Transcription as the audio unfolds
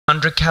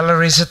100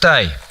 calories a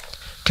day,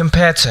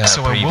 compared to her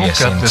So I previous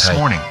woke up intake. this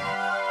morning.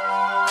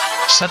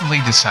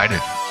 Suddenly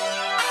decided.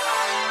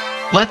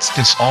 Let's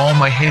diss all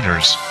my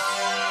haters.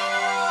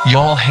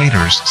 Y'all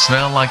haters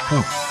smell like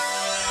poop.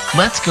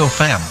 Let's go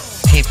fam.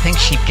 Hey Pink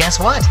Sheep, guess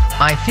what?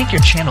 I think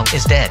your channel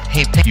is dead.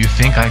 Hey Pink. You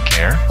think I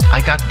care?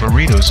 I got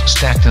burritos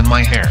stacked in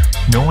my hair.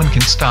 No one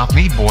can stop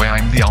me, boy,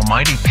 I'm the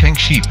almighty Pink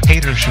Sheep.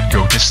 Haters should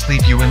go to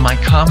sleep, you in my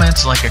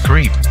comments like a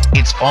creep.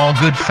 It's all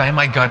good fam,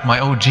 I got my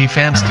OG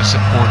fans to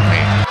support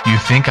me. You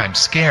think I'm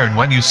scared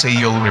when you say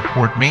you'll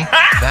report me?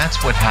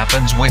 That's what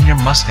happens when your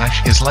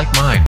mustache is like mine.